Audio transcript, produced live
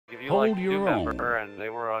Hold your own. And they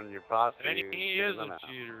were on your posse. And he is a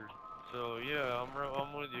cheater. So yeah,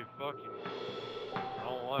 I'm with you. Fuck him. I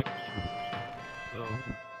don't like him. So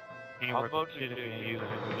I'll vote to you.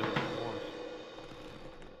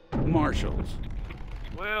 Marshals.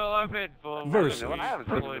 Well, I've had fun. Versus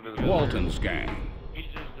Walton's gang. He's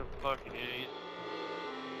just a fucking idiot.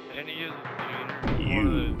 And he is a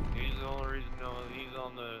cheater. He's the only reason he's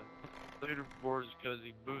on the leaderboards because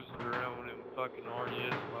he boosted around with them fucking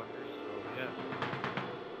RDS fuckers. So yeah.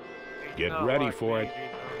 Get ready for it.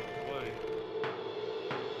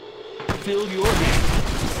 Fill your hand.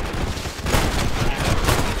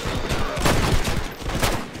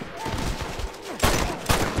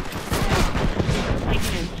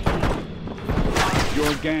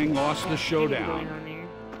 Your gang lost the showdown.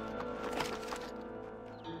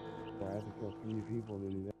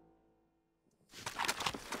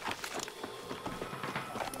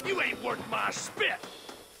 You ain't worth my spit.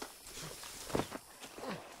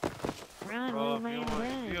 Run, bro, man,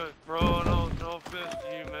 bro, no offense to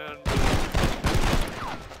you, man.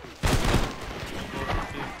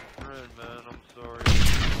 Man, I'm sorry.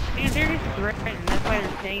 Man, they're just threatening. That's why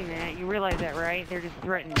they're saying that. You realize that, right? They're just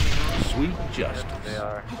threatening you. Sweet justice. Yes, they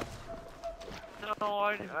are.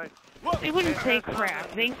 No, They wouldn't say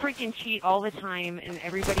crap. They freaking cheat all the time, and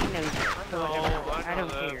everybody knows it. So I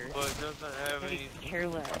don't care. But it doesn't have any. Care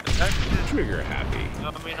less. Trigger happy.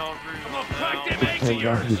 I mean, I'll agree with I'm gonna crack them that. eggs of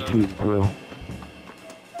yours. cheating through.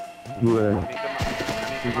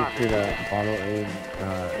 You just did a bottle in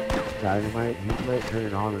dynamite. He might turn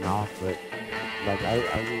it on and off, but like I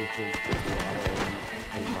really think it's a bottle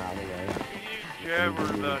a mile away. You jabber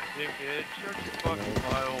about dickhead. Shut your fucking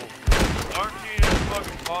mouth. Aren't you in a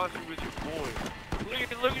fucking posse with your boys?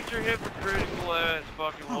 Look at your hypocritical ass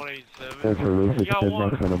fucking 187. That's for me. It's 10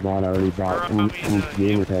 bucks on a mod I already bought. Each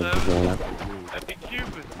gamer tag is going up. Hey,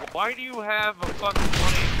 Cupid, why do you have a fucking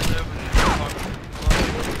 187 in your fucking...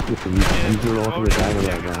 Listen, he's doing all for the dynamite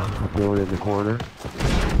right now. I'm throwing it in the corner.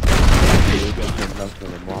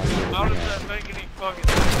 How does that make any fucking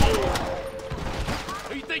sense?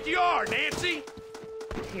 Who you think you are, Nancy?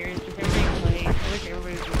 Here, it's just everybody play. I wish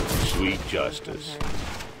everybody was doing Sweet justice.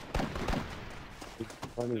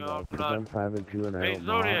 Funny, No, because I'm 5 and 2 and I Hey, don't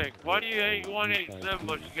Zodiac, why do you hate 187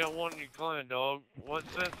 but you got one in your clan, dog? What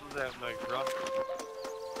sense does that make, bro?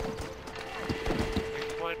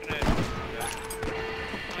 Explain that.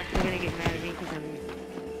 You're gonna get mad at me because I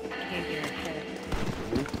can't get a check.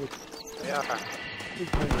 Yeah.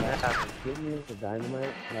 Give me the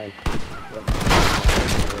dynamite, like,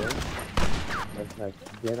 that's like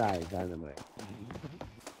deadeye dynamite.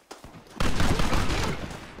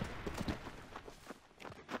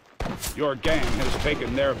 Your gang has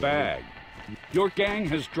taken their bag. Your gang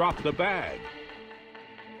has dropped the bag.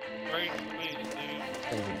 Great to me, dude.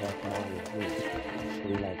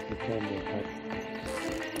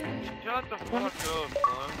 Shut the fuck up,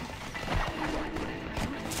 son.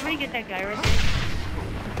 Somebody get that guy right there.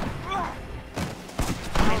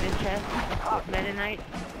 Behind the chest. Meta Knight.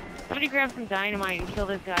 Somebody grab some dynamite and kill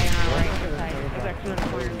this guy on our right side. I've got 2 in the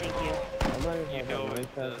corner, thank you. You know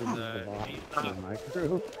it does that. He's not my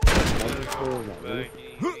crew.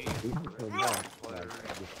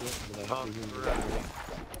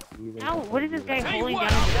 Ow, what is this guy holding down?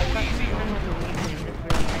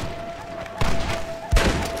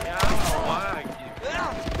 Yeah, I don't know why I keep...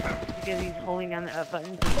 Because he's holding down the up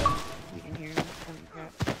button so you can hear him.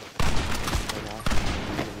 Crap.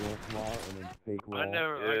 I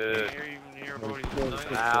can't even hear what he's saying.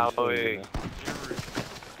 Owie.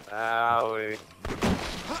 Owie.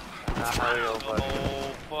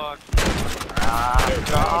 Oh, fuck. Their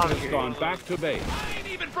dog has gone back to base. I ain't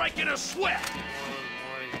even breaking a sweat.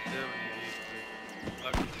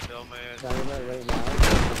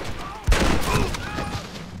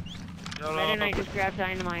 Meta Knight just grabbed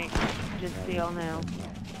dynamite. Just so y'all know.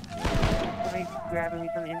 Somebody's grabbing me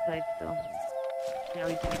from the inside still. Now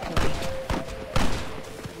he's gonna kill me.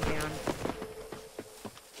 I'm down.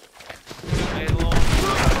 Hey, long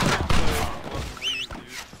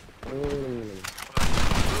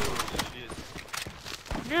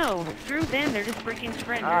No, screw them. They're just freaking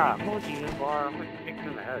spreading. I already told you.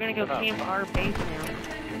 We're gonna go camp our base now.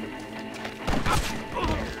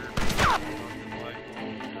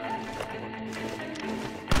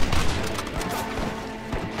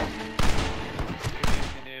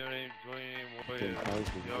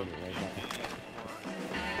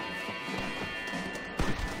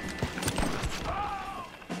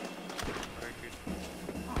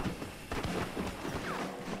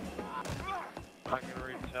 I can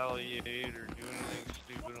retaliate or do anything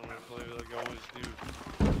stupid on my play like I always do.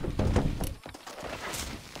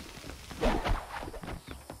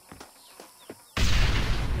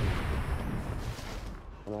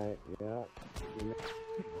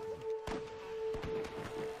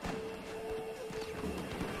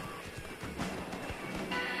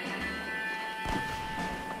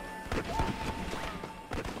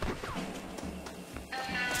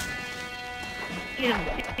 Get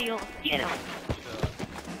him, Steel. Get him.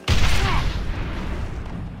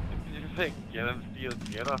 You think get him, Steel,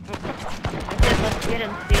 get him? I said, let's get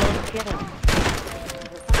him, Steel. Let's get him.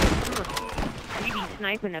 We be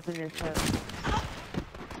sniping up in this house.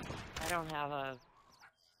 I don't have a...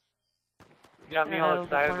 You got me all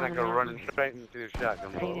excited and I go running straight into your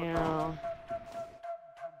shotgun I bullet. know.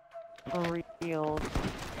 For real.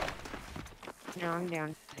 No, I'm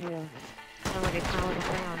down too. Sound like a clown with a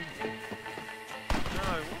crown.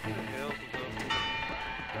 No, what the hell is up?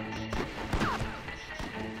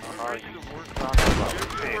 Oh, you the worst on the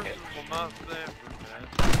road. You're Mount Sanford, man.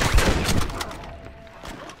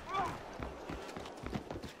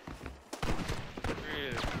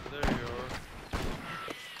 Yeah, there you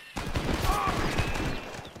are.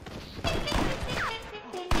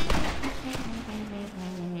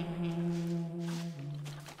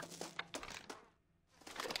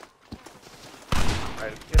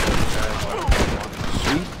 Alright, let's get this guy.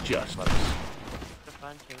 Sweet justice. A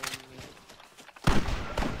bunch of them.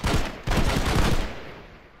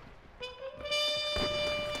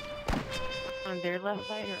 On their left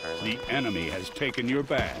side or our left? The enemy has taken your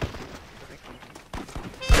bag.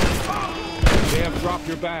 They have dropped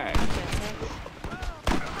your bag.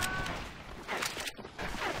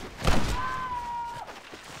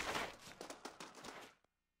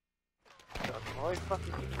 What the fuck is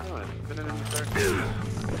he doing? Spinning in the circle.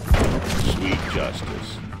 Sweet justice.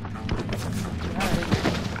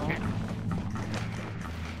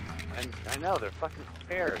 And I know, they're fucking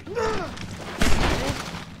spares.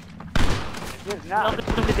 It's Welcome not.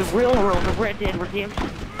 to the real world of Red Dead Redemption.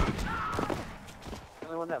 The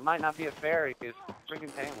only one that might not be a fairy is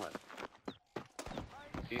freaking painless.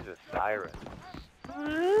 She's a siren.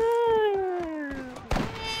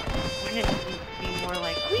 Wouldn't it be more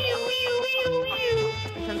like wee wee wee wee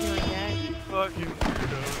or something like that? You fucking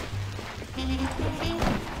weirdo.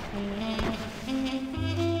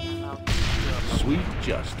 Sweet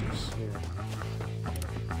justice.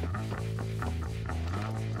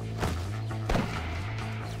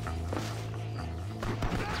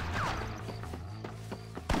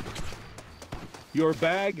 Your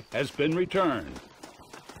bag has been returned.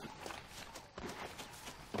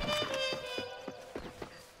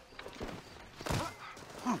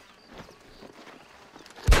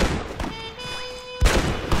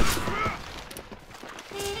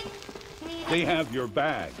 They have your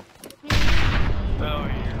bag. Oh,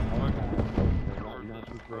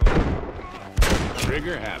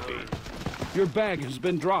 Trigger happy. Your bag has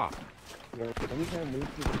been dropped. Yeah, anytime we see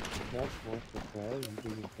the truck wants to play, you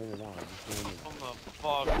can just turn it on. Just turn it come the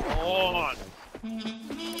fuck on.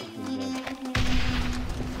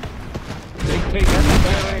 They've taken the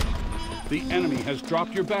bag. The enemy has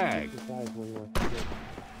dropped your bag. decide where you want to get.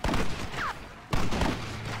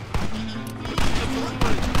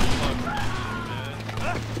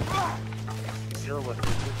 Deal with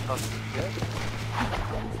this fucking shit.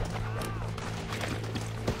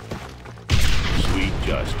 Sweet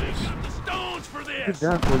justice. The stones for Good this!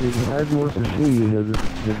 enough when he wants to see you, he'll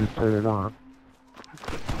just turn it on.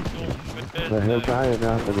 But he'll die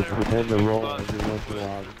enough and just pretend to roll every once in a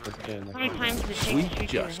while. Just pretend. How many times did it take Sweet to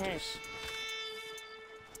shoot you in the head? justice.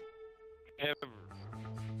 Ever.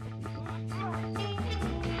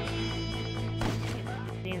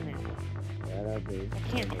 Stand there. Yeah, that'd be. I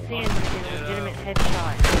can't stand like a legitimate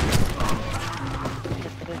headshot.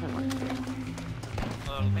 It doesn't work.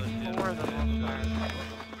 More of them also.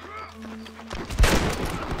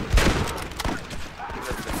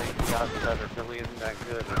 That's the thing you got better. Billy isn't that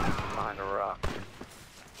good behind a rock.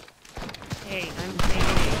 Hey, I'm saying.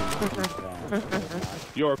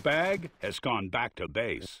 Your bag has gone back to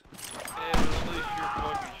base. Yeah, but at least you're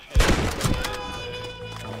fucking shit.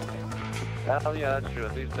 Oh yeah, that's true.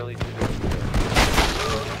 At least Billy did it.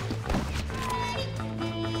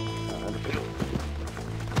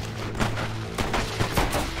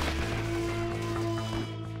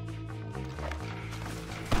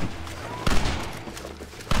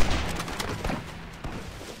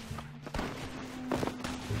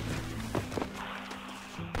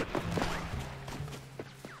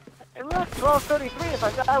 Hey look, 12:33. If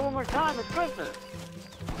I die one more time, it's Christmas.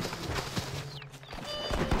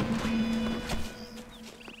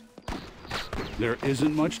 There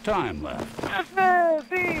isn't much time left. Christmas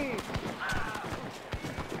Eve!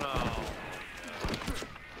 No.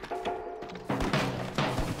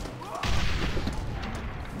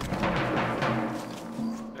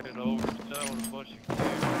 Get over town with a bunch of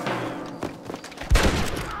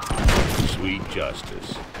kids. Sweet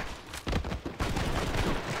justice.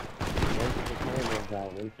 Once the camera's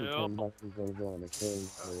out, we see Yep. 10 bucks is gonna go in the cave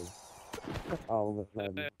for all of a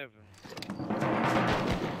sudden. Heaven.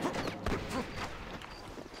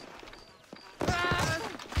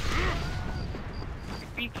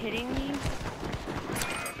 Are you kidding me?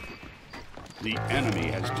 The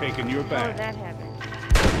enemy has taken your How did bag. that happen?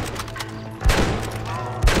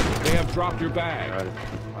 They have dropped your bag.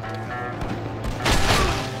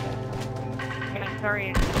 Yeah, sorry,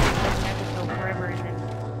 it doesn't have to go forever and then...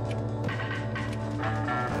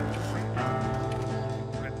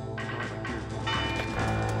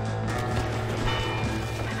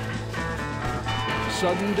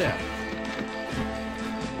 Sudden death.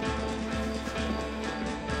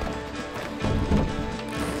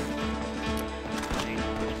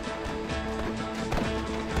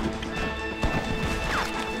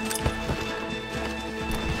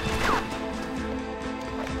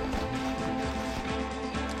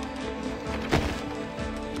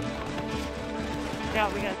 Yeah,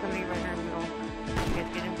 we got somebody right here in the middle. You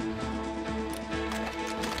guys get him?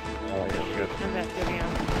 Oh, yeah, good. How's that go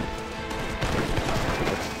down?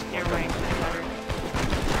 Never mind, I got her.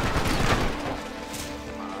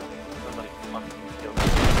 Somebody fucking killed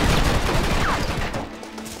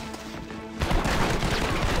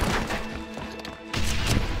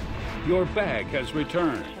me. Your bag has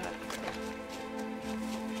returned.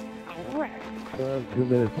 Alright. 2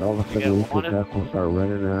 minutes, all of a sudden we will start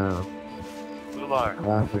running around. Gular.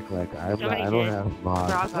 Classic, like, I Somebody don't did. have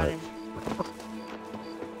mods, Frog got but him.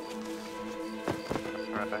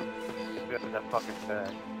 Alright. Get in that fucking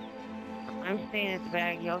bag. I'm staying at the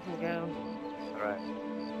bag, y'all can go. Alright.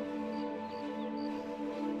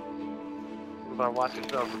 Gular, watch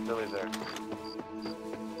yourself with Billy there.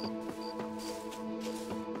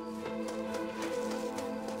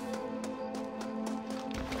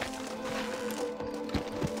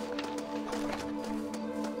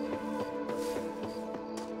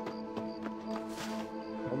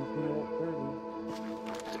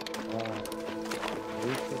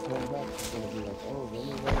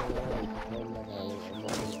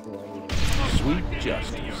 Sweet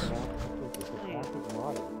justice. And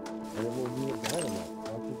it will be a dynamite.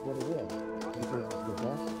 That's just what it is. Because the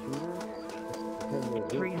best shooter,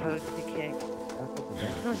 3 votes to kick. that's what the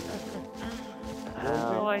best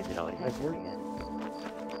Otherwise, it always has to Like,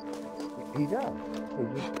 be good. he does.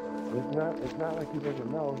 It's not like he doesn't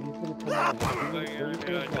know. He's going to come out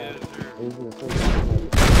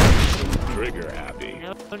Trigger happy.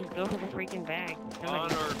 No, go for the freaking bag.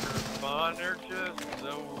 Behind their chest? Is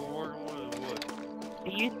that what we're working with or what?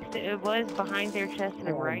 It was behind their chest to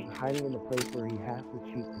the right. hiding in the place where he has to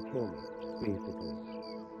cheat to kill me, basically.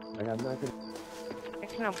 Like, I'm not going to... I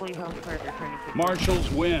cannot believe how far they're trying to kick. Marshals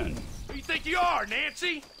win. Who you think you are,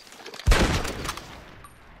 Nancy?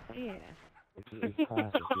 Yeah. It's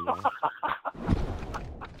classic, you know?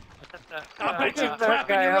 I bet you're That crapping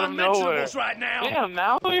guy your out of nowhere. unmentionables right now. Yeah,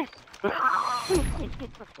 Maui.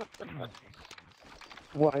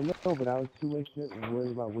 Well, I know, but I was too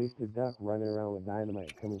worried about wasted duck running around with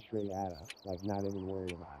dynamite coming straight at us. Like, not even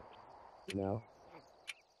worried about it. You know?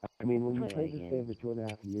 I mean, when you play this game for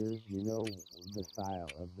 2.5 years, you know the style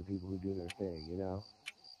of the people who do their thing, you know?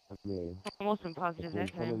 I mean, Almost been positive when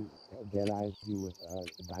that time. someone dead-eyes you with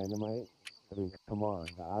dynamite, I mean, come on.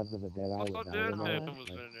 The odds of a dead-eye with dynamite, was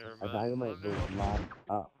in there, a man. dynamite goes locked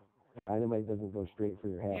up. Dynamite doesn't go straight for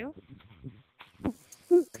your head. You?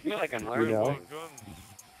 I feel like I'm learning. You know?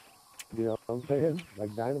 You know what I'm saying?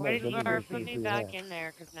 Like, dynamite Wait, doesn't go put straight me for your back head. in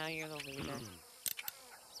there, because now you're the leader.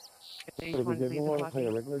 So does everyone want to play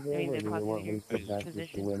a regular game, or do they want me to sit back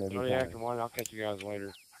just to win every Oh, yeah, time? come on. I'll catch you guys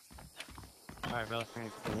later. Alright, Bill.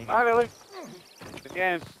 Bye, Billy. Good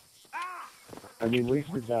game. I mean,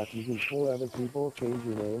 wasted duck. You can fool other people, change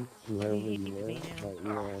your name to whoever you were. But,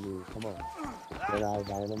 you know, I mean, come on. Dead-eye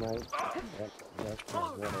dynamite. That's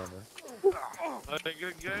whatever. I think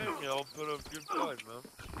good game. Y'all put up a good fight, man.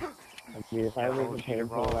 I mean, if I wasn't playing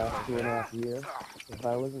for the last 2.5 years, if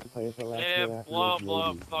I wasn't playing for the last Yeah, 2.5 blah, years,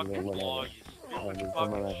 blah, maybe, you fucking know, blah, whatever. you I mean, stupid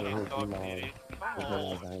come on, fucking I've been shit here too talking long. idiot. Dead-eye Come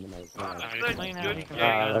on. dynamite. Say good game. That's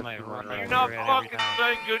You're not fucking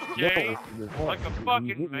saying good No, game. it's your head. Like a You fucking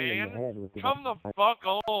hit me in the man. head with the Come the fuck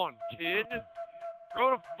on, kid. Grow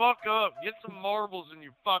the fuck up. Get some marbles in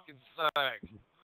your fucking sack.